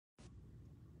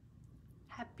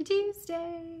Happy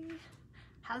Tuesday!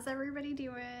 How's everybody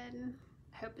doing?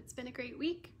 I hope it's been a great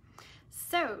week.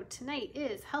 So tonight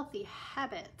is Healthy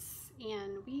Habits,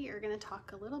 and we are going to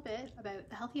talk a little bit about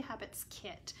the Healthy Habits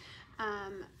kit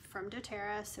from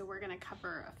doTERRA. So we're going to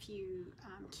cover a few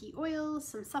key oils,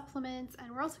 some supplements, and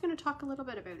we're also going to talk a little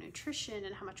bit about nutrition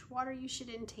and how much water you should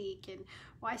intake and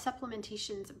why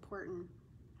supplementation is important,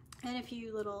 and a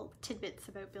few little tidbits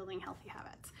about building healthy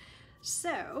habits.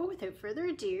 So without further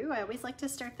ado, I always like to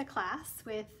start the class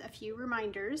with a few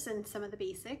reminders and some of the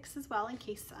basics as well, in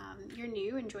case you're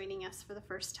new and joining us for the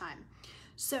first time.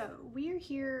 So we are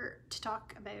here to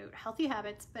talk about healthy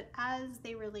habits, but as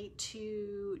they relate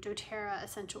to doTERRA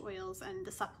essential oils and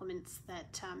the supplements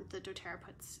that the doTERRA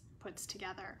puts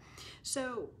together.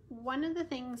 So one of the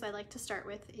things I like to start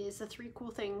with is the 3 cool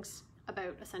things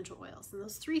about essential oils. And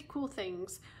those 3 cool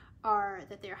things are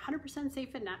that they're 100%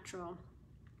 safe and natural,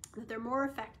 that they're more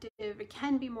effective, it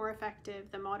can be more effective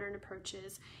than modern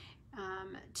approaches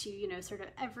to, sort of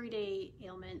everyday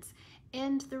ailments,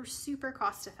 and they're super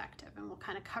cost effective, and we'll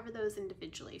kind of cover those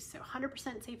individually. So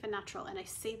 100% safe and natural, and I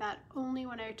say that only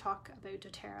when I talk about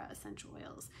doTERRA essential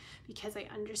oils, because I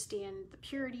understand the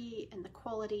purity and the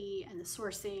quality and the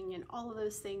sourcing and all of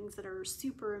those things that are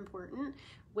super important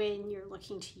when you're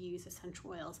looking to use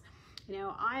essential oils.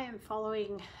 I am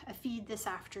following a feed this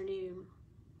afternoon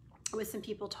with some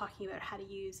people talking about how to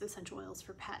use essential oils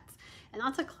for pets. And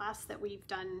that's a class that we've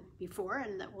done before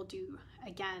and that we'll do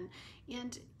again.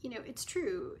 And, it's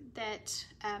true that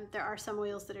there are some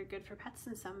oils that are good for pets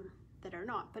and some that are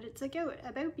not, but it's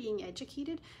about being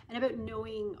educated and about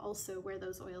knowing also where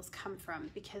those oils come from,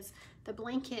 because the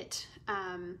blanket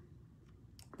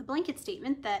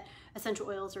statement that essential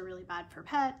oils are really bad for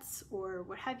pets or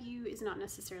what have you is not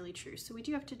necessarily true. So we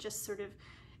do have to just sort of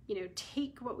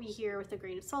take what we hear with a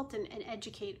grain of salt and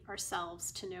educate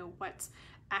ourselves to know what's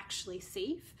actually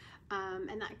safe.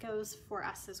 And that goes for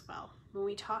us as well. When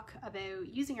we talk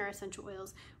about using our essential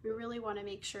oils, we really want to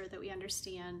make sure that we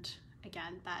understand,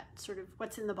 again, that sort of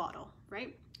what's in the bottle,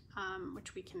 right?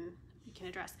 Which we can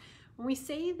address. When we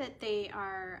say that they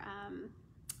are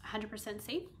 100%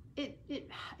 safe, it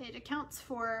accounts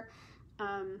for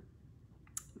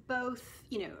both,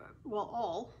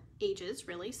 all ages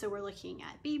really. So we're looking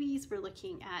at babies, we're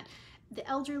looking at the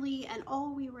elderly, and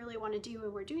all we really want to do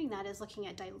when we're doing that is looking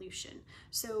at dilution.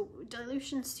 So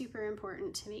dilution is super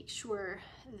important to make sure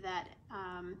that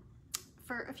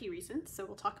for a few reasons. So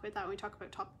we'll talk about that when we talk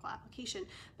about topical application,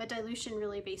 but dilution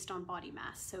really based on body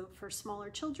mass. So for smaller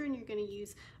children, you're going to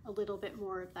use a little bit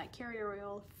more of that carrier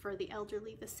oil. For the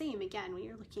elderly, the same, again, when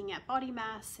you're looking at body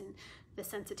mass and the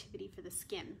sensitivity for the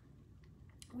skin.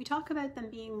 We talk about them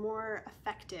being more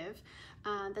effective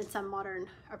than some modern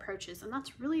approaches, and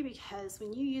that's really because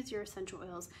when you use your essential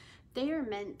oils, they are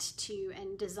meant to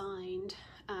and designed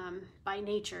by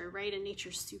nature, right? And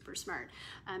nature's super smart,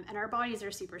 and our bodies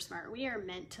are super smart. We are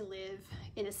meant to live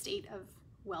in a state of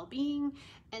well-being,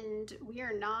 and we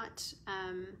are not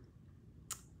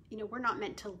we're not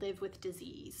meant to live with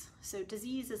disease. So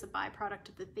disease is a byproduct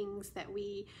of the things that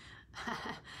we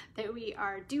that we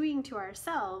are doing to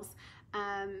ourselves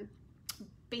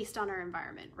based on our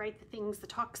environment, right? The things, the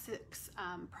toxic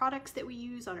products that we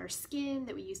use on our skin,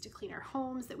 that we use to clean our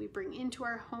homes, that we bring into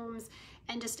our homes,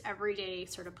 and just everyday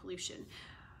sort of pollution.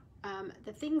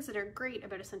 The things that are great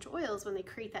about essential oils, when they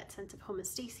create that sense of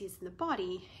homeostasis in the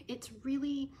body, it's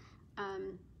really,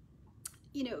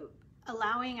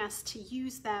 allowing us to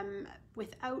use them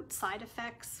without side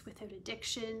effects, without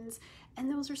addictions.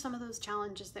 And those are some of those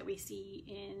challenges that we see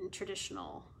in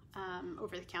traditional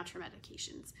over-the-counter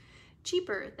medications.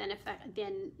 Cheaper than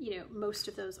most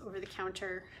of those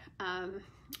over-the-counter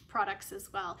products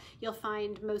as well. You'll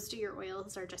find most of your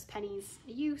oils are just pennies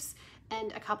a use,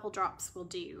 and a couple drops will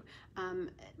do.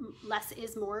 Less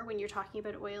is more when you're talking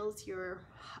about oils. You're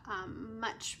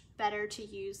much better to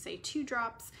use, say, 2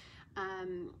 drops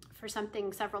for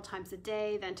something several times a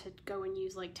day than to go and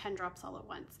use like 10 drops all at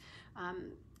once.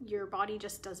 Your body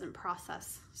just doesn't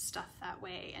process stuff that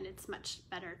way, and it's much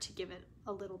better to give it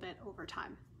a little bit over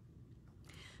time.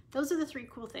 Those are the 3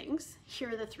 cool things.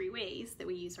 Here are the 3 ways that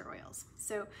we use our oils.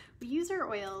 So we use our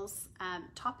oils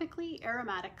topically,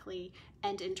 aromatically,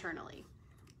 and internally.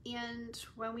 And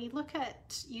when we look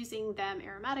at using them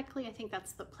aromatically, I think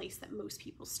that's the place that most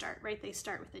people start, right? They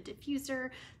start with a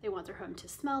diffuser, they want their home to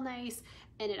smell nice,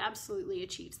 and it absolutely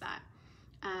achieves that.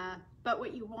 But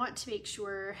what you want to make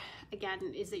sure,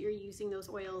 again, is that you're using those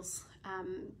oils,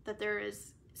 that there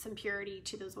is some purity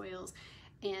to those oils,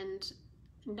 and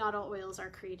not all oils are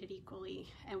created equally.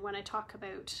 And when I talk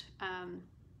about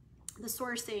the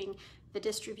sourcing the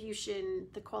distribution,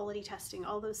 the quality testing,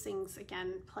 all those things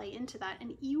again play into that.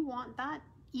 And you want that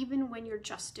even when you're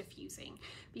just diffusing,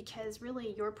 because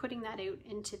really you're putting that out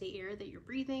into the air that you're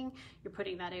breathing, you're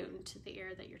putting that out into the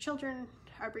air that your children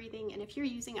are breathing. And if you're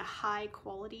using a high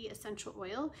quality essential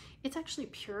oil, it's actually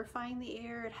purifying the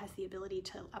air. It has the ability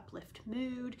to uplift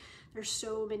mood. There's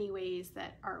so many ways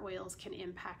that our oils can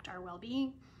impact our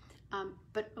well-being,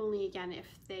 but only again if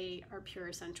they are pure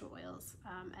essential oils,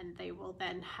 and they will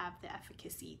then have the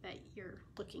efficacy that you're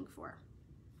looking for.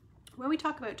 When we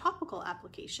talk about topical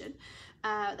application,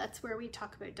 that's where we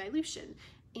talk about dilution.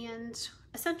 And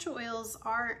essential oils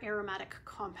are aromatic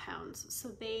compounds, so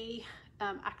they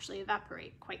actually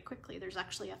evaporate quite quickly. There's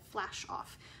actually a flash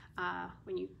off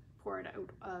when you pour it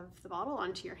out of the bottle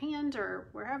onto your hand or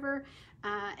wherever.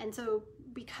 And so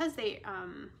because they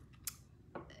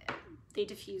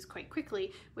diffuse quite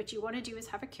quickly, what you want to do is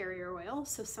have a carrier oil.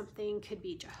 So something could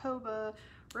be jojoba,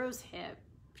 rosehip,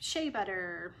 shea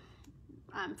butter,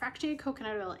 fractionated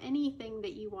coconut oil, anything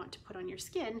that you want to put on your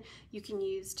skin, you can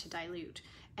use to dilute.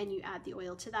 And you add the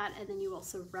oil to that, and then you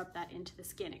also rub that into the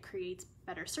skin. It creates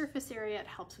better surface area, it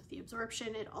helps with the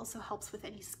absorption, it also helps with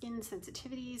any skin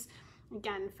sensitivities.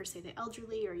 Again, for say the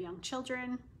elderly or young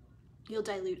children, you'll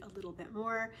dilute a little bit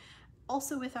more.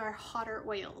 Also with our hotter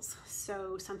oils,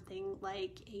 so something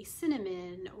like a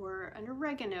cinnamon or an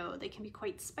oregano, they can be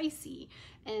quite spicy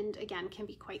and again can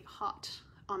be quite hot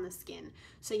on the skin.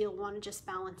 So you'll want to just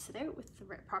balance it out with the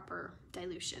proper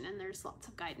dilution, and there's lots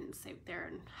of guidance out there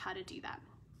on how to do that.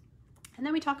 And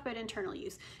then we talk about internal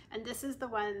use, and this is the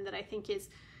one that I think is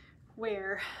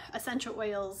where essential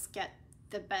oils get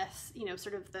the best,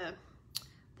 sort of the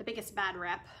biggest bad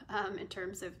rep in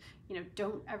terms of,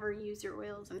 don't ever use your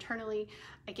oils internally.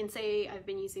 I can say I've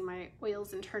been using my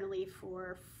oils internally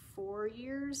for 4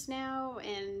 years now,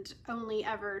 and only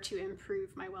ever to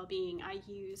improve my well-being. I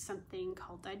use something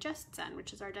called DigestZen,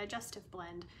 which is our digestive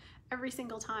blend. Every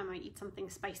single time I eat something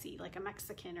spicy, like a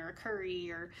Mexican or a curry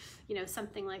or,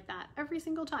 something like that, every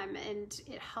single time. And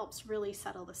it helps really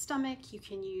settle the stomach. You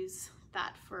can use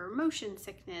that for motion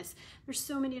sickness. There's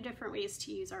so many different ways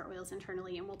to use our oils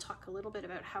internally, and we'll talk a little bit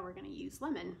about how we're going to use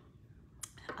lemon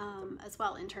as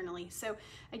well internally. So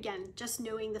again, just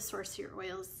knowing the source of your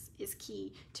oils is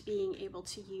key to being able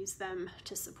to use them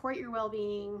to support your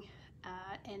well-being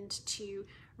and to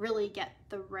really get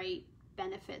the right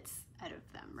benefits out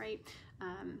of them, right?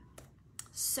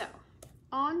 So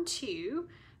on to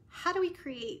how do we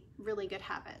create really good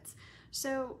habits?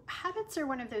 So habits are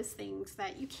one of those things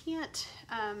that you can't,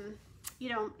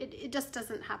 it just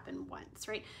doesn't happen once,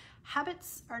 right?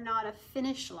 Habits are not a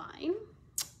finish line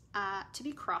to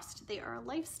be crossed. They are a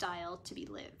lifestyle to be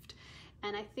lived.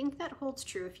 And I think that holds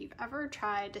true if you've ever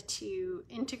tried to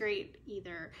integrate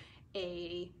either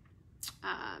a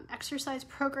exercise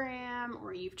program,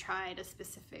 or you've tried a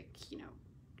specific,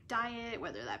 diet,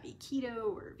 whether that be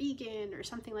keto or vegan or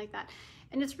something like that.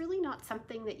 And it's really not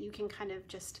something that you can kind of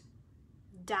just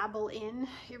dabble in.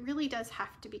 It really does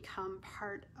have to become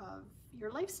part of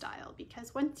your lifestyle,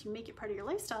 because once you make it part of your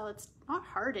lifestyle, it's not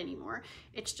hard anymore.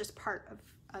 It's just part of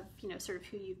sort of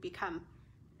who you've become.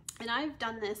 And I've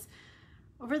done this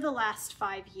over the last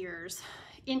 5 years,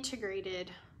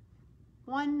 integrated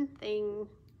one thing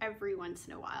every once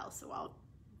in a while. So I'll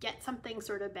get something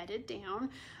sort of bedded down,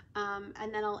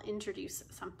 and then I'll introduce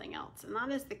something else. And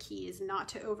that is the key, is not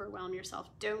to overwhelm yourself.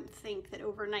 Don't think that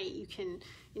overnight you can,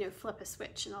 flip a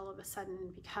switch and all of a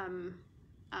sudden become,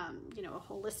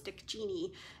 a holistic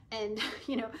genie and,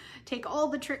 take all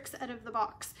the tricks out of the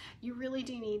box. You really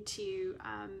do need to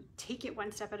take it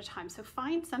one step at a time. So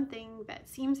find something that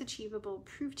seems achievable,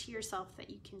 prove to yourself that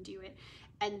you can do it,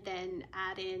 and then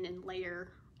add in and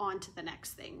layer onto the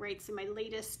next thing, right? So my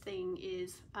latest thing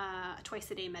is a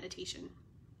twice-a-day meditation.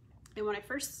 And when I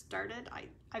first started,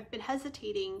 I've been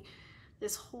hesitating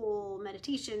this whole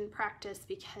meditation practice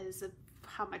because of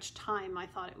how much time I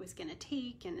thought it was going to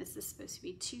take, and is this supposed to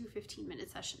be 2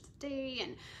 15-minute sessions a day?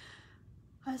 And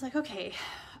I was like, okay,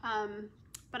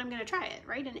 but I'm going to try it,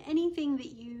 right? And anything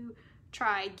that you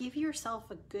try, give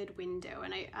yourself a good window.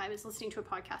 And I was listening to a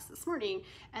podcast this morning,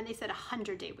 and they said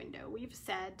 100-day window. We've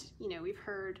said, we've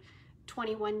heard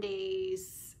 21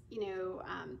 days,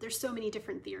 there's so many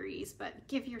different theories, but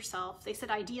give yourself, they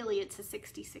said ideally it's a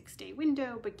 66-day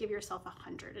window, but give yourself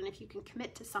 100. And if you can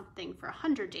commit to something for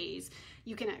 100 days,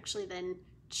 you can actually then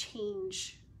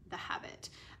change the habit.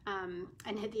 And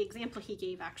the example he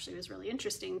gave actually was really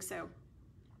interesting. So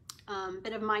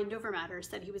bit of mind over matter,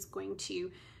 said he was going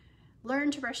to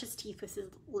learn to brush his teeth with his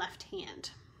left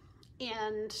hand.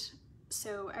 And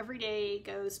so every day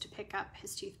goes to pick up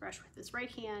his toothbrush with his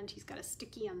right hand. He's got a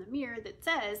sticky on the mirror that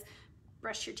says,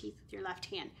 brush your teeth with your left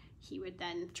hand. He would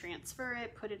then transfer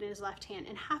it, put it in his left hand,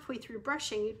 and halfway through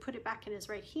brushing, you'd put it back in his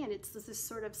right hand. It's this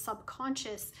sort of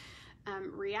subconscious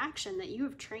reaction that you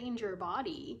have trained your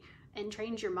body and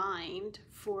trained your mind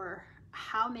for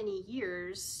how many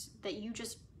years that you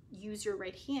just use your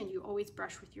right hand. You always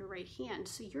brush with your right hand.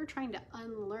 So you're trying to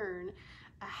unlearn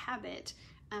a habit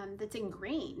that's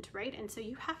ingrained, right? And so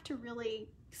you have to really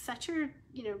set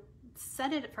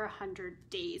it for 100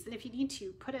 days. And if you need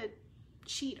to, put a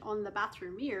sheet on the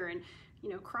bathroom mirror and,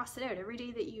 cross it out every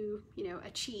day that you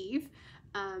achieve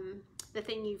the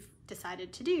thing you've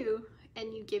decided to do,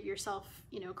 and you give yourself,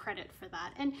 credit for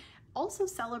that. And also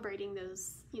celebrating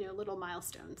those, little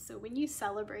milestones. So when you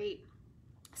celebrate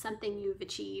something you've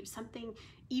achieved, something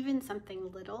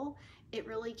little, it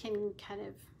really can kind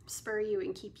of spur you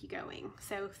and keep you going.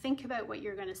 So think about what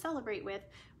you're going to celebrate with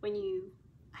when you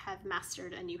have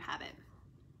mastered a new habit.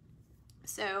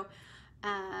 So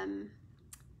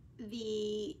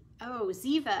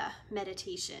Ziva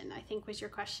meditation, I think was your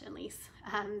question, Lise.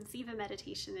 Ziva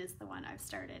meditation is the one I've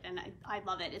started, and I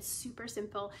love it. It's super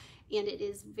simple, and it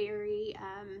is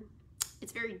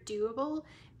it's very doable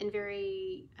and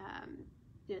very,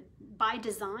 by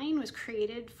design was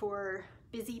created for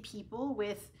busy people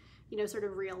with, sort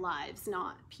of real lives,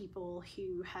 not people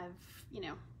who have,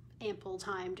 ample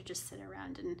time to just sit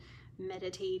around and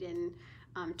meditate and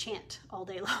chant all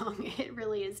day long. It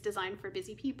really is designed for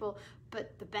busy people,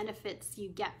 but the benefits you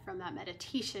get from that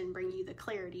meditation bring you the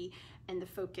clarity and the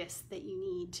focus that you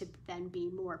need to then be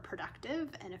more productive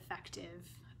and effective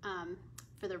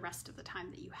for the rest of the time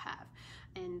that you have.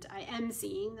 And I am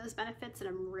seeing those benefits, and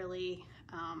I'm really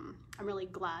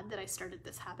glad that I started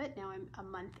this habit. Now I'm a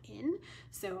month in,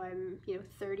 so I'm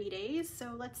 30 days.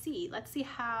 So let's see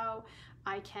how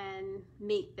I can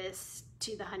make this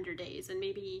to the 100 days, and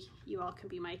maybe you all can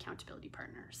be my accountability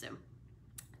partner. So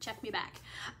check me back.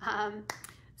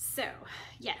 So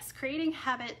yes, creating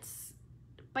habits,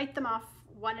 bite them off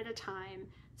one at a time.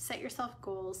 Set yourself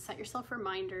goals, set yourself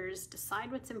reminders,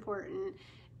 decide what's important,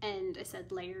 and I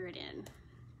said layer it in.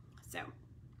 So,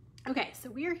 okay, so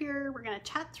we're here, we're gonna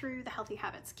chat through the Healthy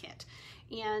Habits Kit.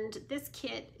 And this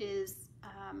kit is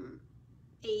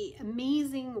a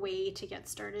amazing way to get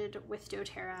started with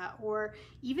doTERRA, or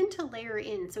even to layer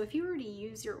in. So if you already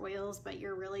use your oils, but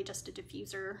you're really just a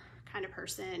diffuser kind of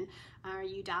person,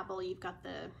 you dabble, you've got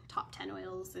the top 10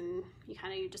 oils, and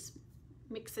you just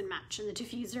mix and match in the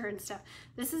diffuser and stuff.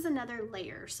 This is another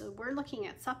layer. So we're looking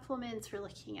at supplements, we're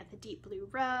looking at the Deep Blue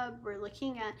Rub, we're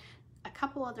looking at a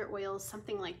couple other oils,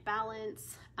 something like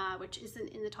Balance, which isn't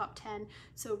in the top 10.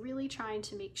 So really trying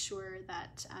to make sure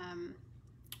that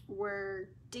we're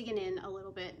digging in a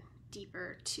little bit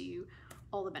deeper to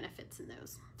all the benefits in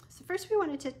those. So first we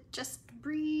wanted to just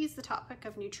breeze the topic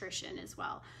of nutrition as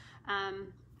well.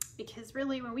 Because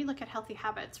really when we look at healthy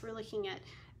habits, we're looking at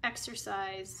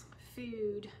exercise,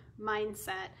 food,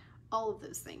 mindset, all of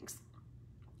those things.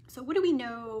 So what do we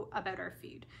know about our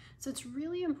food? So it's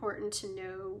really important to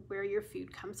know where your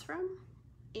food comes from,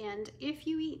 and if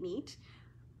you eat meat,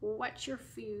 what your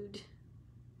food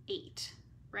ate,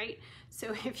 right?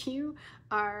 So if you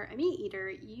are a meat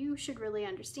eater, you should really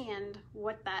understand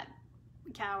what that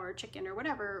cow or chicken or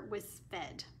whatever was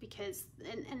fed, because,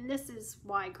 and this is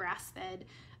why grass-fed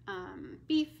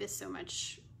beef is so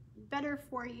much better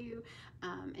for you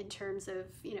in terms of,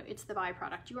 it's the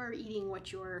byproduct. You are eating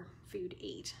what your food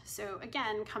ate. So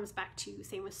again, comes back to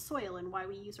same with soil and why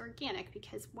we use organic,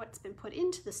 because what's been put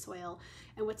into the soil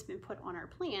and what's been put on our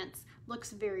plants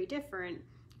looks very different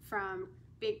from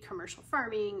big commercial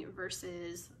farming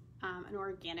versus an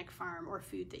organic farm or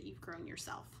food that you've grown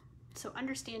yourself. So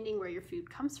understanding where your food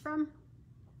comes from.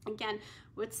 Again,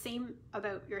 what's same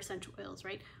about your essential oils,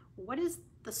 right? What is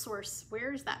the source?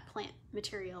 Where is that plant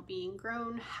material being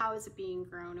grown? How is it being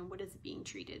grown? And what is it being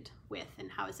treated with?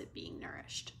 And how is it being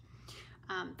nourished?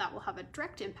 That will have a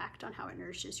direct impact on how it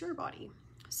nourishes your body.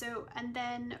 So, and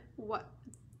then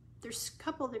there's a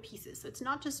couple other pieces. So it's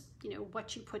not just,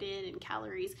 what you put in and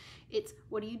calories, it's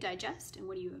what do you digest and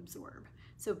what do you absorb?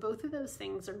 So both of those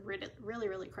things are really,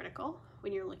 really critical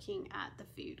when you're looking at the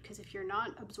food, because if you're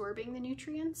not absorbing the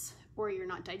nutrients or you're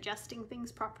not digesting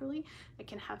things properly, it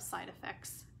can have side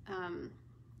effects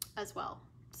as well.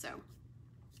 So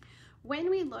when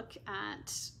we look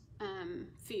at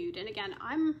food, and again,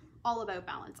 I'm all about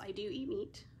balance. I do eat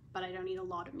meat, but I don't eat a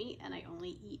lot of meat, and I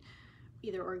only eat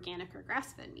either organic or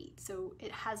grass-fed meat. So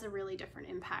it has a really different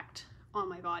impact on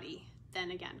my body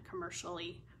than, again,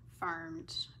 commercially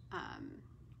farmed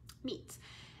meats.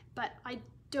 But I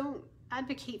don't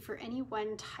advocate for any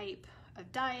one type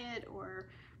of diet or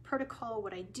protocol.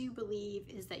 What I do believe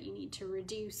is that you need to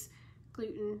reduce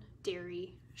gluten,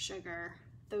 dairy, sugar,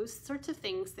 those sorts of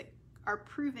things that are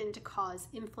proven to cause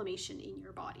inflammation in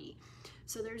your body.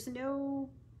 So there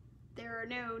are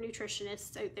no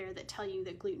nutritionists out there that tell you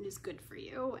that gluten is good for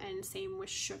you, and same with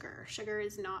sugar. Sugar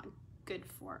is not good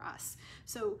for us.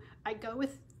 So I go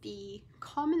with the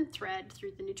common thread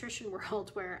through the nutrition world,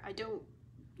 where I don't,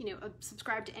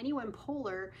 subscribe to any one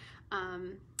polar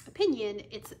opinion.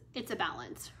 It's a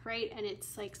balance, right? And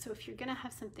it's like, so if you're gonna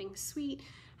have something sweet,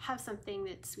 have something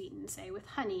that's sweetened, say with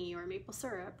honey or maple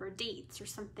syrup or dates or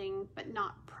something, but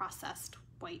not processed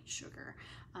white sugar,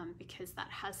 because that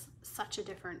has such a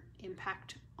different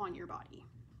impact on your body.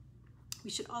 We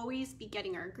should always be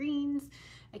getting our greens.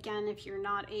 Again, if you're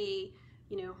not a,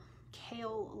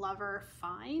 kale lover,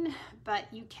 fine, but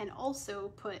you can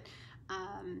also put,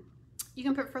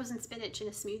 frozen spinach in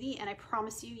a smoothie, and I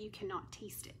promise you, you cannot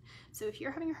taste it. So if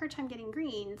you're having a hard time getting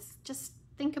greens, just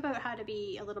think about how to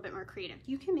be a little bit more creative.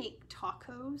 You can make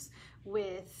tacos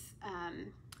with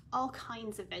all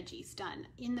kinds of veggies done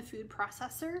in the food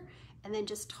processor, and then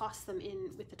just toss them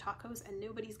in with the tacos, and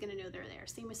nobody's gonna know they're there.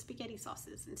 Same with spaghetti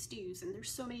sauces and stews, and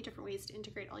there's so many different ways to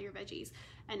integrate all your veggies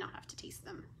and not have to taste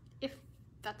them, if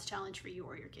that's a challenge for you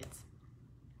or your kids.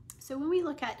 So when we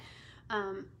look at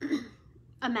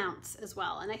amounts as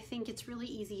well, and I think it's really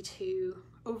easy to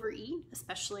overeat,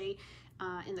 especially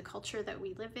in the culture that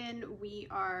we live in. We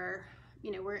are,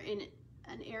 we're in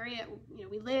an area,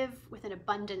 we live with an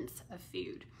abundance of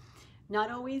food. Not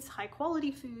always high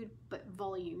quality food, but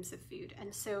volumes of food.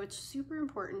 And so it's super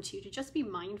important to just be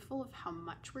mindful of how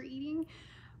much we're eating.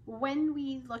 When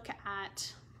we look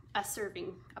at a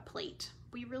serving, a plate,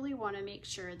 we really want to make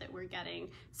sure that we're getting,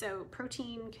 so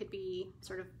protein could be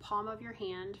sort of palm of your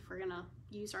hand, if we're gonna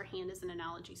use our hand as an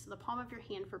analogy. So the palm of your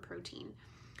hand for protein,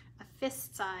 a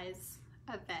fist size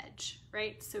of veg,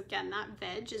 right? So again, that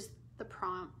veg is the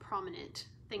prominent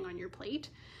thing on your plate.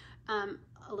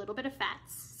 A little bit of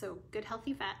fats, so good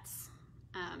healthy fats.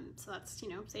 So that's,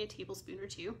 say a tablespoon or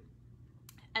two.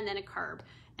 And then a carb.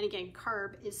 And again,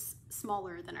 carb is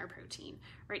smaller than our protein,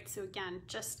 right? So again,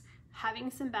 just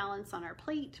having some balance on our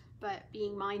plate, but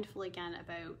being mindful again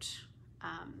about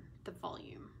the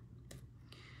volume.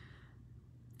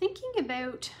 Thinking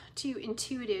about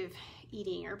intuitive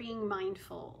eating or being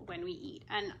mindful when we eat.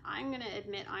 And I'm gonna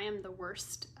admit I am the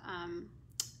worst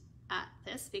at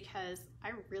this, because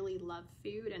I really love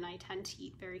food and I tend to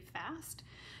eat very fast.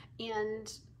 And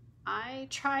I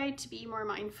try to be more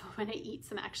mindful when I eat,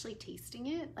 so I'm actually tasting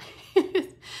it.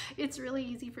 It's really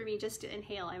easy for me just to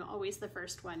inhale. I'm always the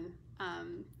first one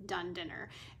done dinner,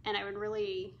 and I would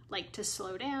really like to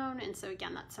slow down. And so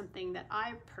again, that's something that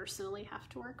I personally have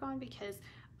to work on, because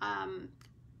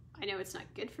I know it's not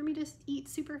good for me to eat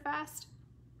super fast,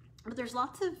 but there's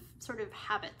lots of sort of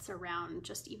habits around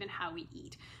just even how we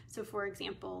eat. So for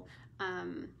example,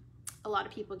 a lot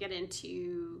of people get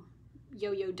into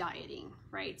yo-yo dieting,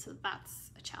 right? So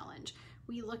that's a challenge.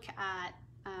 We look at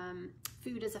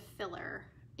food as a filler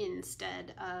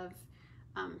instead of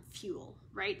fuel,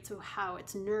 right? So how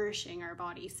it's nourishing our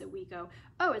body. So we go,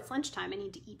 oh, it's lunchtime, I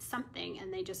need to eat something,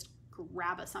 and they just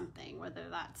grab a something, whether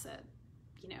that's a,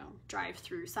 drive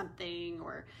through something,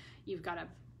 or you've got a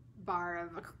bar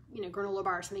of a, granola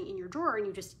bar or something in your drawer, and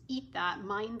you just eat that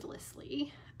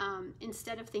mindlessly,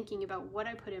 instead of thinking about what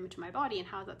I put into my body and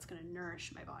how that's going to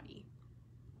nourish my body.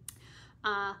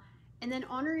 And then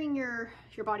honoring your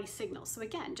body's signals. So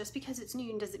again, just because it's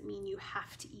noon doesn't mean you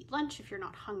have to eat lunch if you're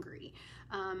not hungry.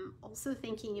 Also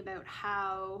thinking about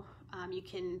how you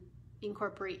can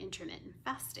incorporate intermittent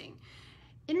fasting.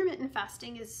 Intermittent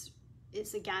fasting is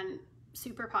again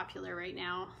super popular right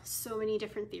now. So many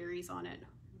different theories on it.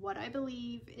 What I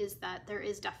believe is that there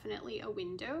is definitely a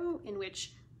window in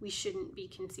which we shouldn't be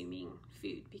consuming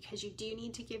food, because you do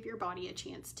need to give your body a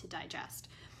chance to digest.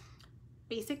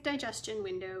 Basic digestion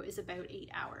window is about 8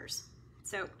 hours.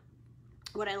 So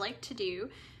what I like to do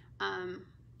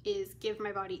is give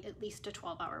my body at least a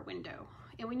 12-hour window.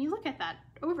 And when you look at that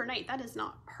overnight, that is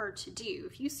not hard to do.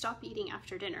 If you stop eating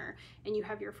after dinner and you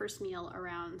have your first meal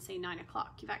around, say, 9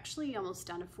 o'clock, you've actually almost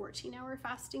done a 14-hour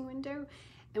fasting window.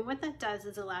 And what that does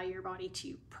is allow your body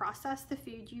to process the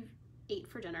food you ate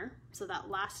for dinner, so that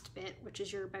last bit, which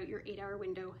is about your 8-hour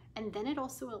window, and then it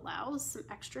also allows some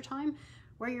extra time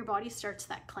where your body starts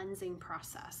that cleansing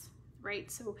process,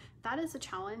 right? So that is a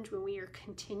challenge when we are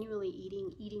continually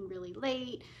eating really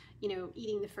late,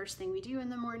 eating the first thing we do in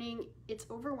the morning. It's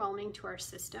overwhelming to our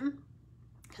system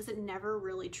because it never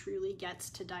really truly gets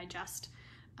to digest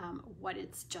what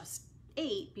it's just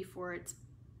ate before it's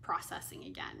processing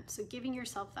again. So giving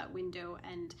yourself that window,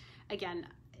 and again,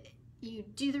 you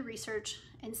do the research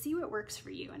and see what works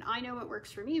for you. And I know what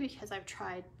works for me because I've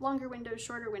tried longer windows,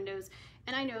 shorter windows,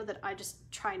 and I know that I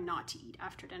just try not to eat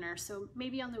after dinner. So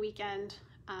maybe on the weekend,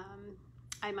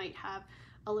 I might have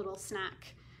a little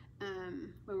snack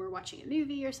when we're watching a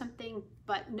movie or something,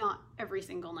 but not every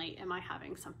single night am I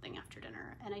having something after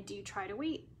dinner. And I do try to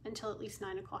wait until at least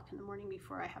 9 o'clock in the morning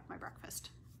before I have my breakfast.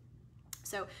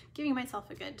 So giving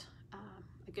myself a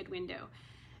good window.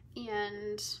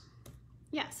 And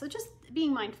yeah, so just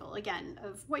being mindful again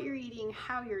of what you're eating,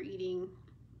 how you're eating,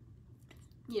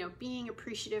 you know, being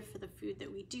appreciative for the food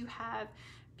that we do have,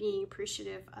 being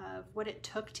appreciative of what it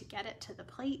took to get it to the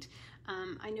plate.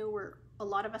 I know a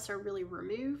lot of us are really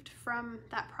removed from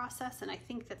that process, and I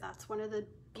think that that's one of the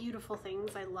beautiful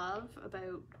things I love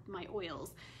about my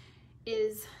oils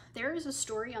is there is a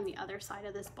story on the other side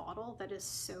of this bottle that is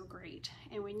so great.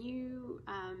 And when you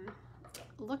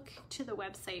look to the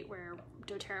website where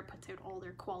doTERRA puts out all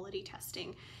their quality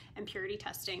testing and purity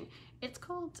testing, it's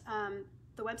called,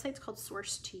 the website's called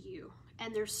Source to You.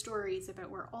 And there's stories about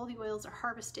where all the oils are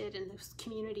harvested and those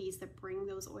communities that bring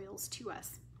those oils to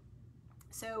us.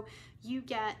 So you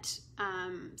get,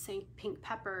 say, pink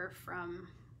pepper from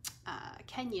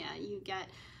Kenya, you get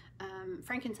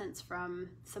frankincense from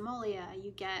Somalia,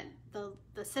 you get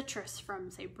the citrus from,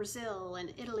 say, Brazil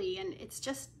and Italy, and it's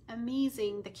just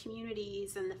amazing the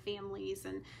communities and the families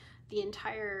and the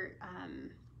entire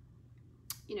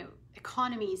you know,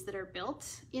 economies that are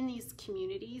built in these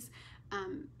communities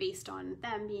based on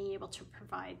them being able to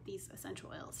provide these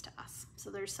essential oils to us. So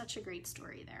there's such a great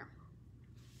story there.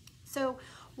 So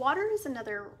water is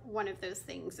another one of those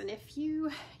things, and if you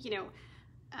know,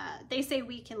 they say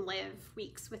we can live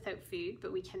weeks without food,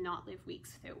 but we cannot live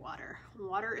weeks without water.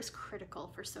 Water is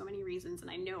critical for so many reasons, and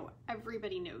I know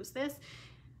everybody knows this,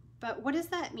 but what does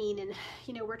that mean? And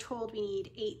you know, we're told we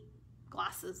need 8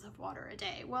 glasses of water a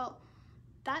day. Well,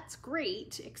 that's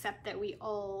great, except that we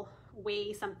all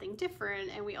weigh something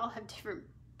different, and we all have different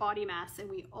body mass, and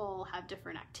we all have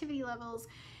different activity levels.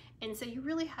 And so you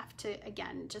really have to,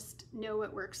 again, just know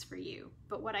what works for you.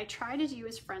 But what I try to do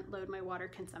is front load my water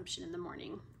consumption in the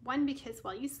morning. One, because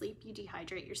while you sleep, you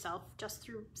dehydrate yourself just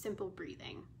through simple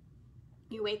breathing.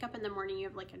 You wake up in the morning, you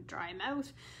have like a dry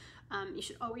mouth. You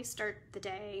should always start the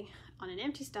day on an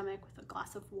empty stomach with a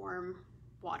glass of warm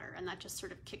water, and that just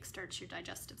sort of kickstarts your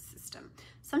digestive system.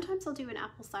 Sometimes I'll do an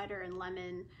apple cider and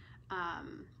lemon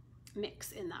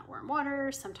mix in that warm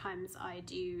water. Sometimes I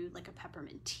do like a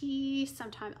peppermint tea.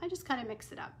 Sometimes I just kind of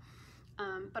mix it up,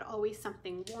 but always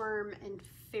something warm and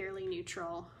fairly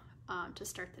neutral to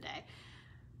start the day.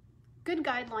 Good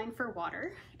guideline for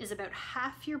water is about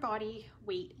half your body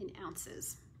weight in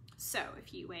ounces. So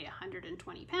if you weigh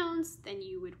 120 pounds, then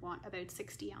you would want about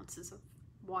 60 ounces of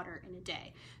water in a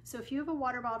day. So if you have a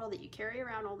water bottle that you carry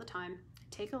around all the time,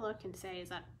 take a look and say, is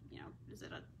that, you know, is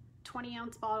it a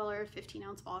 20-ounce bottle or a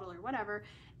 15-ounce bottle or whatever,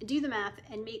 and do the math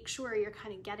and make sure you're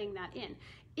kind of getting that in.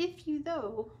 If you,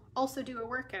 though, also do a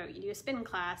workout, you do a spin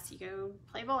class, you go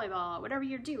play volleyball, whatever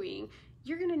you're doing,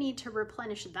 you're going to need to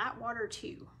replenish that water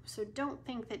too. So don't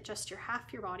think that just your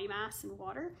half your body mass in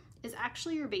water is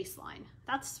actually your baseline.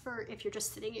 That's for if you're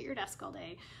just sitting at your desk all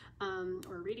day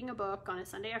or reading a book on a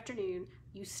Sunday afternoon,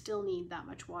 you still need that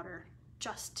much water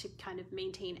just to kind of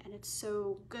maintain. And it's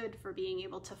so good for being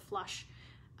able to flush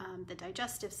the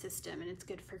digestive system, and it's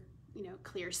good for, you know,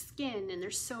 clear skin, and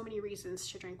there's so many reasons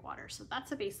to drink water. So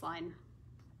that's a baseline.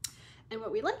 And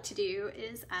what we like to do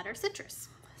is add our citrus.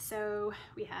 So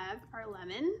we have our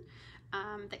lemon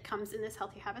that comes in this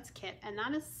Healthy Habits kit, and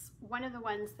that is one of the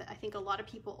ones that I think a lot of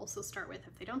people also start with.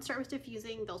 If they don't start with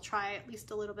diffusing, they'll try at least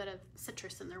a little bit of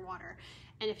citrus in their water.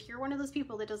 And if you're one of those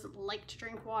people that doesn't like to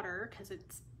drink water because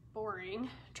it's boring,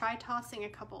 try tossing a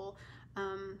couple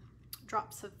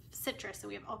drops of citrus. And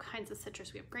we have all kinds of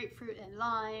citrus. We have grapefruit and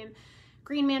lime,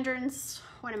 green mandarins,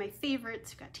 one of my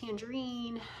favorites. We've got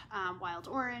tangerine, wild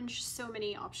orange, so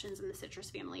many options in the citrus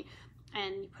family.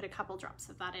 And you put a couple drops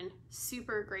of that in.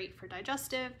 Super great for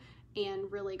digestive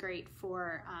and really great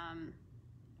for,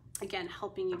 again,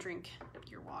 helping you drink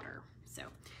your water. So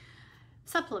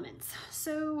supplements.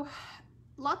 So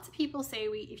lots of people say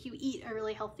if you eat a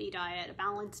really healthy diet, a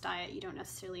balanced diet, you don't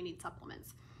necessarily need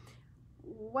supplements.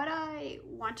 What I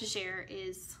want to share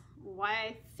is why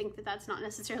I think that that's not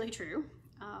necessarily true.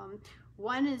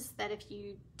 One is that if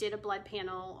you did a blood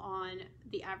panel on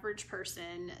the average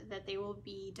person, that they will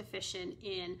be deficient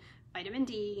in vitamin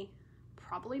D,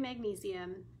 probably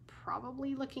magnesium,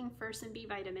 probably looking for some B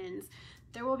vitamins.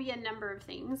 There will be a number of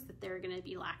things that they're going to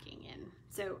be lacking in.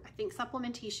 So I think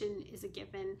supplementation is a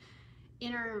given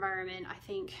in our environment. I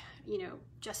think, you know,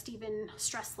 just even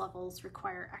stress levels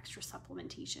require extra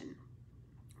supplementation.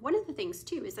 One of the things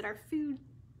too is that our food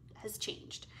has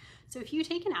changed. So if you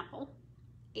take an apple,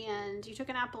 and you took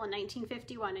an apple in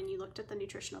 1951 and you looked at the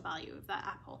nutritional value of that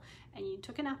apple, and you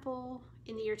took an apple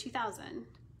in the year 2000,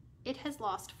 it has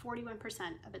lost 41%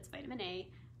 of its vitamin A,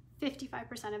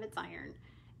 55% of its iron,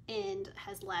 and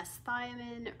has less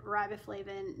thiamine,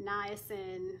 riboflavin,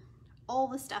 niacin, all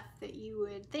the stuff that you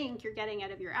would think you're getting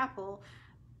out of your apple,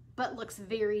 but looks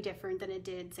very different than it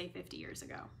did, say, 50 years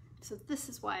ago. So this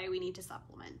is why we need to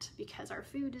supplement, because our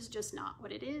food is just not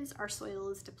what it is. Our soil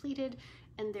is depleted,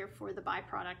 and therefore the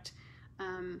byproduct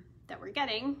that we're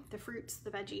getting, the fruits,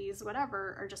 the veggies,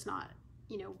 whatever, are just not,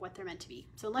 you know, what they're meant to be.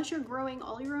 So unless you're growing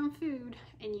all your own food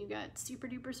and you got super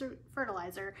duper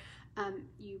fertilizer,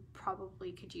 you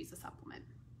probably could use a supplement.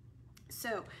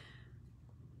 So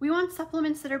we want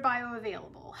supplements that are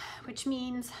bioavailable, which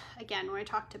means, again, when I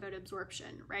talked about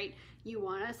absorption, right? You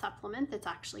want a supplement that's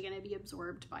actually going to be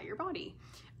absorbed by your body,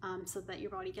 so that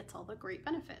your body gets all the great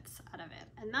benefits out of it.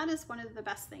 And that is one of the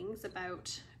best things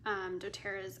about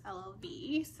doTERRA's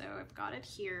LLV. So I've got it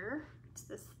here. It's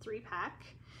this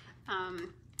 3-pack,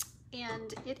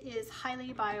 and it is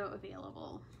highly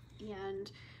bioavailable.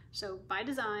 And so by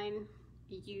design,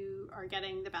 you are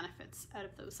getting the benefits out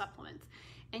of those supplements.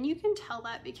 And you can tell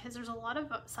that because there's a lot of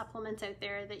supplements out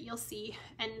there that you'll see,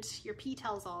 and your P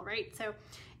tells all, right? So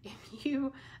if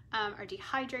you are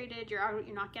dehydrated, you're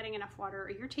not getting enough water, or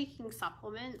you're taking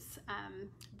supplements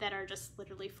that are just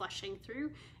literally flushing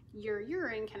through, your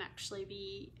urine can actually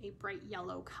be a bright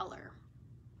yellow color.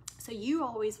 So you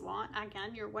always want,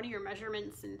 again, one of your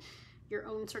measurements and your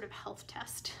own sort of health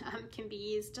test can be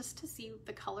used just to see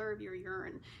the color of your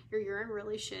urine. Your urine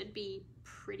really should be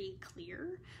pretty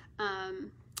clear.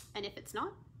 And if it's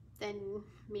not, then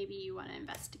maybe you want to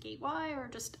investigate why, or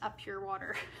just up your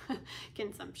water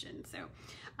consumption. So,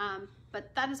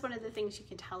 but that is one of the things you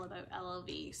can tell about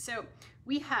LLV. So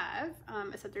we have,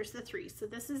 I said there's the 3. So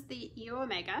this is the EO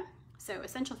Omega, so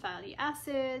essential fatty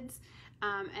acids,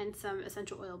 and some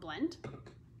essential oil blend.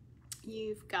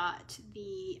 You've got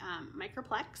the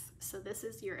Microplex, so this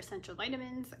is your essential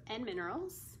vitamins and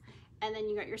minerals. And then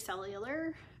you got your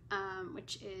cellular,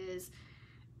 which is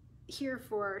here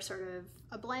for sort of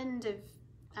a blend of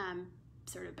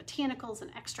sort of botanicals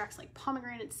and extracts like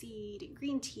pomegranate seed and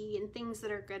green tea and things that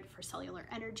are good for cellular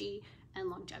energy and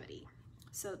longevity.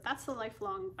 So that's the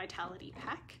Lifelong Vitality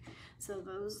Pack. So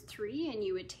those 3, and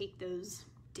you would take those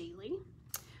daily.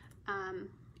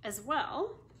 As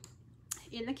well,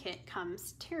 in the kit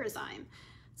comes Terrazyme.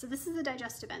 So this is a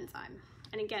digestive enzyme.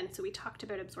 And again, so we talked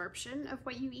about absorption of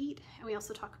what you eat, and we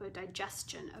also talk about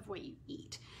digestion of what you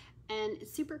eat. And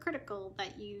it's super critical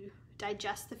that you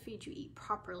digest the food you eat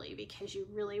properly, because you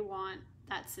really want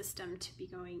that system to be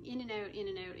going in and out, in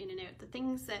and out, in and out. The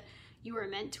things that you are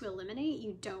meant to eliminate,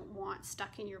 you don't want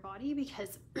stuck in your body,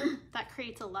 because that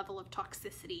creates a level of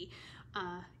toxicity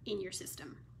in your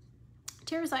system.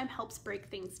 Terrazyme helps break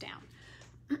things down.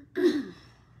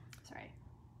 Sorry.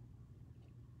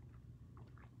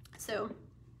 So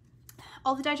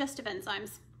all the digestive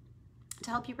enzymes to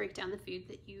help you break down the food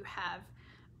that you have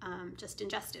just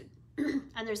ingested.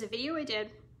 And there's a video I did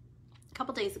a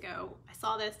couple days ago. I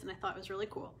saw this and I thought it was really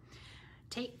cool.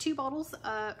 Take 2 bowls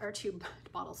of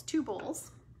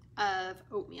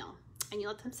oatmeal, and you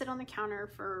let them sit on the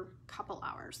counter for a couple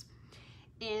hours,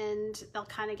 and they'll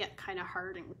kind of get kind of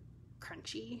hard and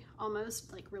crunchy,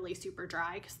 almost like really super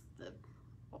dry, because the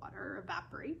water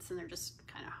evaporates and they're just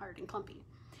kind of hard and clumpy.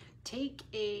 Take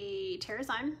a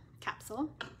Terrazyme capsule,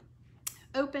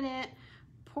 open it,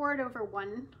 pour it over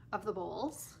one of the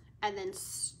bowls, and then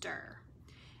stir.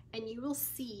 And you will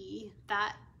see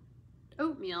that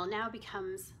oatmeal now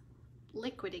becomes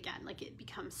liquid again, like it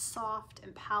becomes soft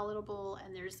and palatable,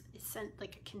 and there's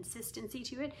like a consistency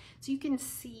to it. So you can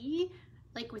see,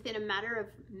 like within a matter of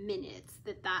minutes,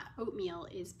 that that oatmeal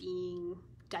is being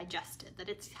digested, that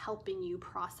it's helping you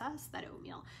process that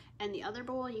oatmeal. And the other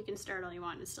bowl, you can stir it all you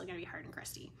want, and it's still gonna be hard and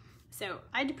crusty. So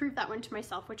I had to prove that one to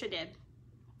myself, which I did.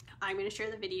 I'm gonna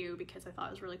share the video because I thought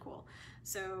it was really cool.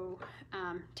 So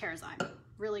Terrazyme,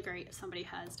 really great if somebody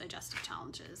has digestive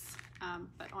challenges.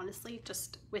 But honestly,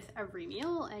 just with every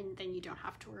meal, and then you don't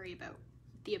have to worry about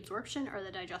the absorption or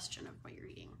the digestion of what you're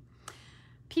eating.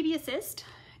 PB Assist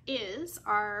is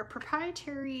our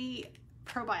proprietary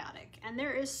probiotic, and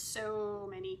there is so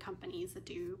many companies that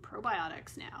do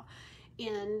probiotics now,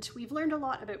 and we've learned a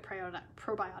lot about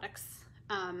probiotics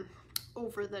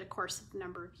over the course of a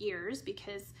number of years,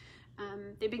 because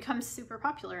they become super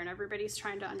popular and everybody's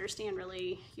trying to understand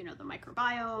really, you know, the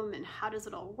microbiome and how does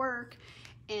it all work.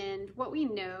 And what we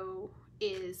know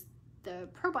is the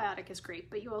probiotic is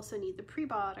great, but you also need the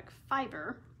prebiotic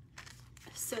fiber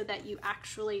so that you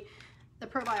actually, the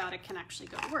probiotic can actually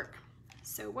go to work.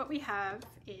 So what we have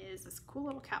is this cool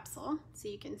little capsule. So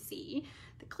you can see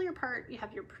the clear part, you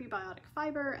have your prebiotic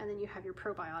fiber, and then you have your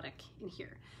probiotic in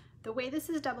here. The way this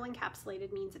is double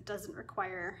encapsulated means it doesn't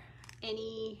require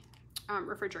any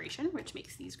refrigeration, which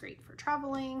makes these great for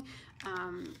traveling.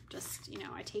 Just, you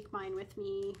know, I take mine with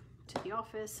me to the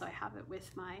office, so I have it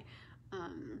with my,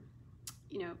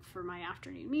 you know, for my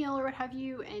afternoon meal or what have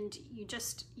you, and you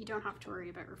don't have to worry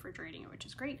about refrigerating it, which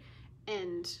is great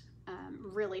and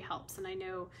really helps. And I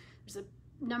know there's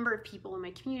a number of people in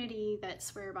my community that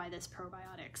swear by this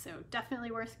probiotic, so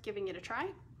definitely worth giving it a try.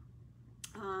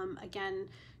 Again,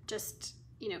 just,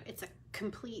 you know, it's a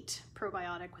complete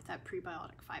probiotic with that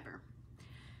prebiotic fiber.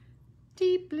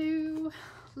 Deep Blue,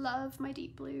 love my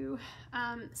Deep Blue.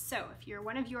 So if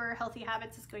one of your healthy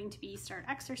habits is going to be start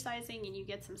exercising and you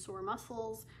get some sore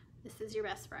muscles, this is your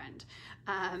best friend.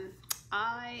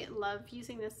 I love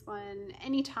using this one.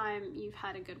 Anytime you've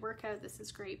had a good workout, this is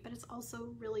great, but it's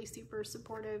also really super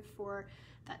supportive for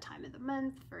that time of the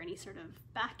month, for any sort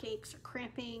of backaches or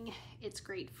cramping. It's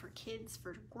great for kids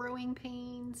for growing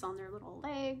pains on their little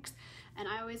legs. And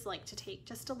I always like to take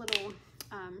just a little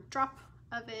drop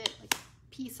of it, like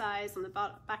pea size, on the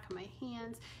back of my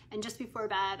hands, and just before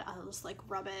bed I'll just like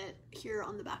rub it here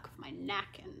on the back of my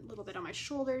neck and a little bit on my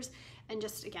shoulders, and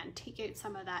just again take out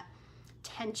some of that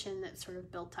tension that's sort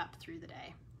of built up through the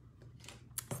day.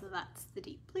 So that's the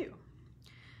Deep Blue.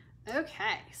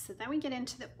 Okay, so then we get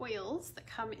into the oils that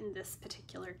come in this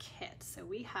particular kit. So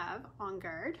we have On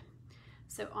Guard.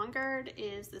 So On Guard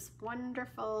is this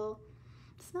wonderful,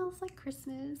 smells like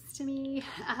Christmas to me.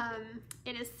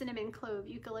 It is cinnamon, clove,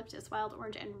 eucalyptus, wild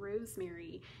orange, and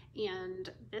rosemary. And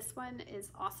this one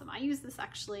is awesome. I use this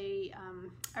actually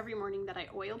every morning that I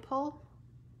oil pull.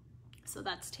 So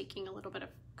that's taking a little bit of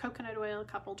coconut oil, a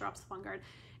couple drops of On Guard,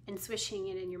 and swishing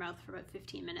it in your mouth for about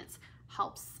 15 minutes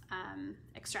helps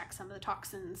extract some of the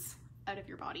toxins out of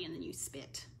your body, and then you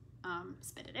spit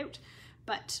it out.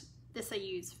 But this I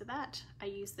use for that. I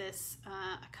use this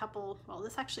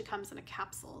this actually comes in a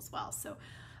capsule as well. So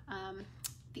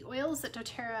the oils that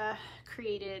doTERRA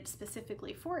created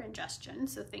specifically for ingestion,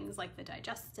 so things like the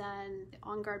Digestin, the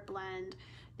On Guard blend,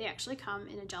 they actually come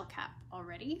in a gel cap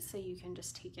already, so you can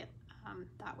just take it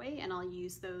that way. And I'll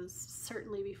use those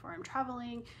certainly before I'm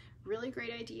traveling. Really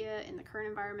great idea in the current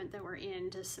environment that we're in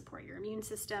to support your immune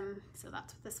system. So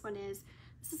that's what this one is.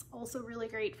 This is also really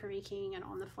great for making an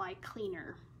on-the-fly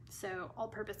cleaner. So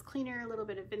all-purpose cleaner, a little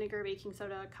bit of vinegar, baking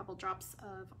soda, a couple drops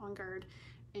of On Guard,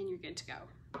 and you're good to go.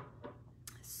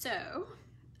 So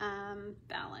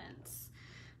Balance.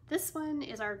 This one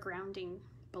is our grounding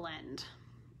blend.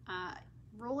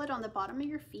 Roll it on the bottom of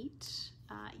your feet,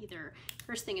 either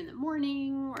first thing in the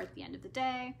morning or at the end of the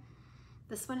day.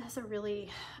 This one has a really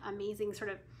amazing sort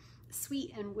of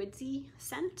sweet and woodsy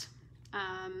scent.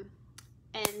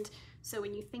 And so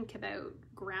when you think about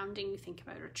grounding, you think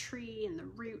about a tree and the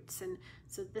roots. And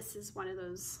so this is one of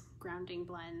those grounding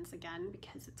blends, again,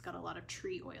 because it's got a lot of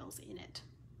tree oils in it.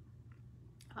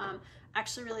 I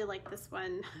actually really like this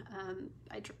one.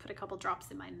 I put a couple drops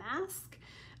in my mask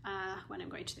when I'm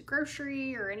going to the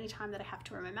grocery or any time that I have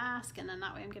to wear my mask. And then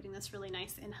that way I'm getting this really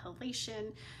nice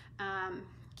inhalation.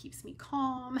 Keeps me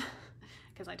calm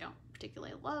because I don't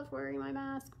particularly love wearing my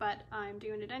mask, but I'm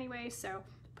doing it anyway. So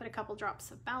put a couple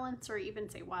drops of Balance, or even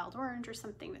say wild orange or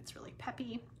something that's really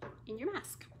peppy, in your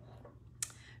mask.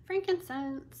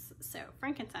 Frankincense. So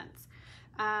frankincense.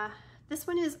 This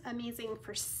one is amazing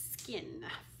for skin,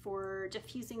 for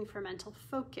diffusing for mental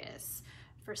focus,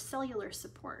 for cellular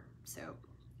support. So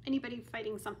anybody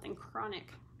fighting something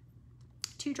chronic,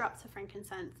 2 drops of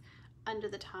frankincense under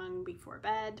the tongue before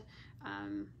bed.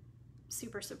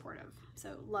 Super supportive.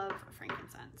 So love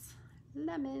frankincense.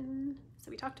 Lemon. So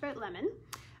we talked about lemon.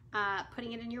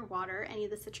 Putting it in your water, any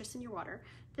of the citrus in your water.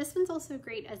 This one's also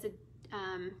great as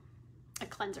a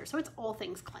cleanser. So it's all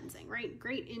things cleansing, right?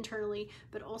 Great internally,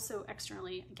 but also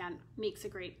externally. Again, makes a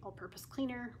great all-purpose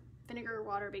cleaner. Vinegar,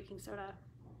 water, baking soda,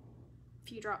 a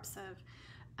few drops of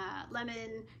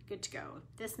lemon, good to go.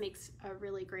 This makes a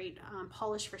really great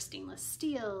polish for stainless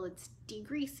steel. It's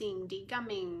degreasing,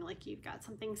 degumming, like you've got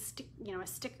something, a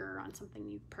sticker on something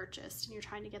you've purchased and you're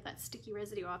trying to get that sticky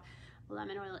residue off.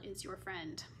 Lemon oil is your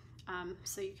friend.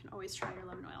 So you can always try your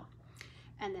lemon oil.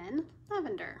 And then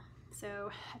lavender.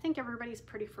 So I think everybody's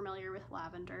pretty familiar with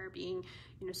lavender being,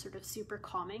 sort of super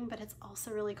calming, but it's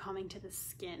also really calming to the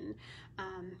skin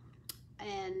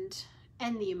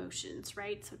and the emotions,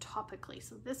 right? So topically.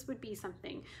 So this would be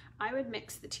something, I would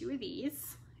mix the 2 of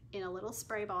these in a little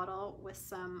spray bottle with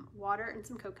some water and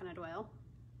some coconut oil.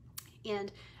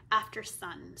 and after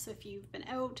sun. So if you've been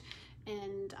out,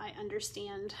 and I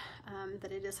understand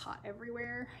that it is hot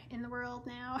everywhere in the world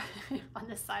now, on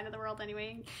this side of the world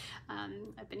anyway.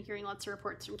 I've been hearing lots of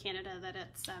reports from Canada that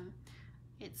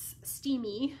it's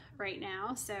steamy right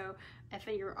now. So if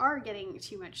you are getting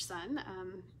too much sun,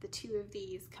 the two of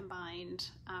these combined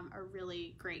are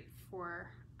really great for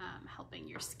helping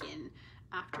your skin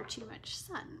after too much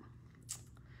sun.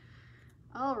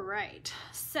 All right,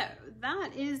 so that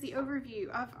is the overview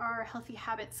of our Healthy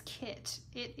Habits kit.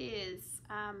 It is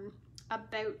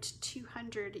about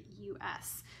 $200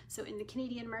 US. So in the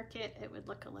Canadian market, it would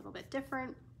look a little bit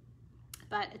different,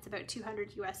 but it's about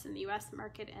 $200 US in the US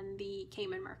market and the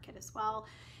Cayman market as well.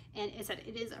 And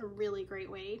it is a really great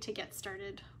way to get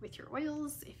started with your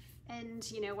oils.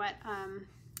 And you know what,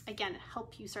 again,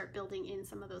 help you start building in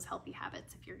some of those healthy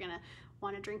habits. If you're gonna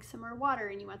want to drink some more water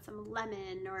and you want some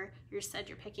lemon, or you said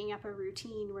you're picking up a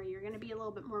routine where you're going to be a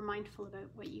little bit more mindful about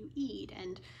what you eat,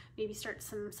 and maybe start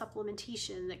some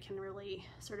supplementation that can really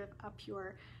sort of up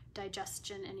your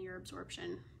digestion and your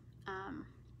absorption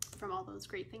from all those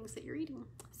great things that you're eating.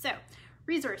 So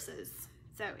resources.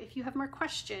 So if you have more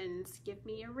questions, give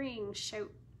me a ring,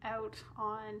 shout out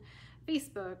on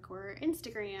Facebook or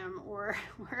Instagram or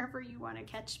wherever you want to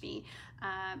catch me.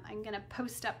 I'm gonna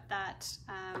post up that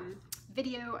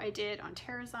video I did on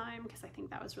Terrazyme because I think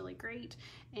that was really great.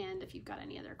 And if you've got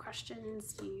any other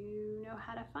questions, you know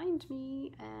how to find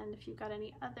me. And if you've got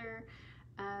any other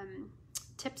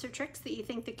tips or tricks that you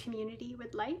think the community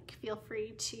would like, feel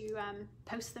free to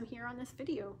post them here on this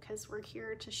video, because we're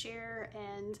here to share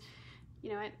and,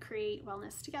 you know, create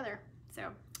wellness together.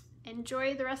 So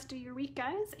enjoy the rest of your week,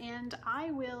 guys, and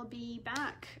I will be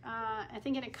back I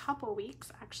think in a couple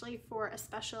weeks actually for a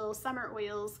special summer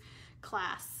oils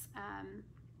class.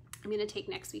 I'm gonna take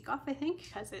next week off, I think,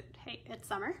 because it's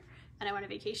summer and I want a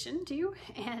vacation too,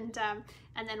 and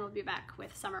then we'll be back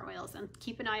with summer oils. And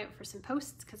keep an eye out for some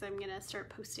posts, because I'm gonna start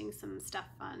posting some stuff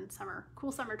on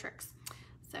cool summer tricks.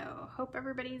 So hope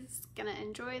everybody's gonna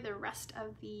enjoy the rest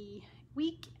of the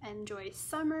week, enjoy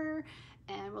summer,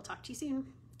 and we'll talk to you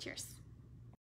soon. Cheers.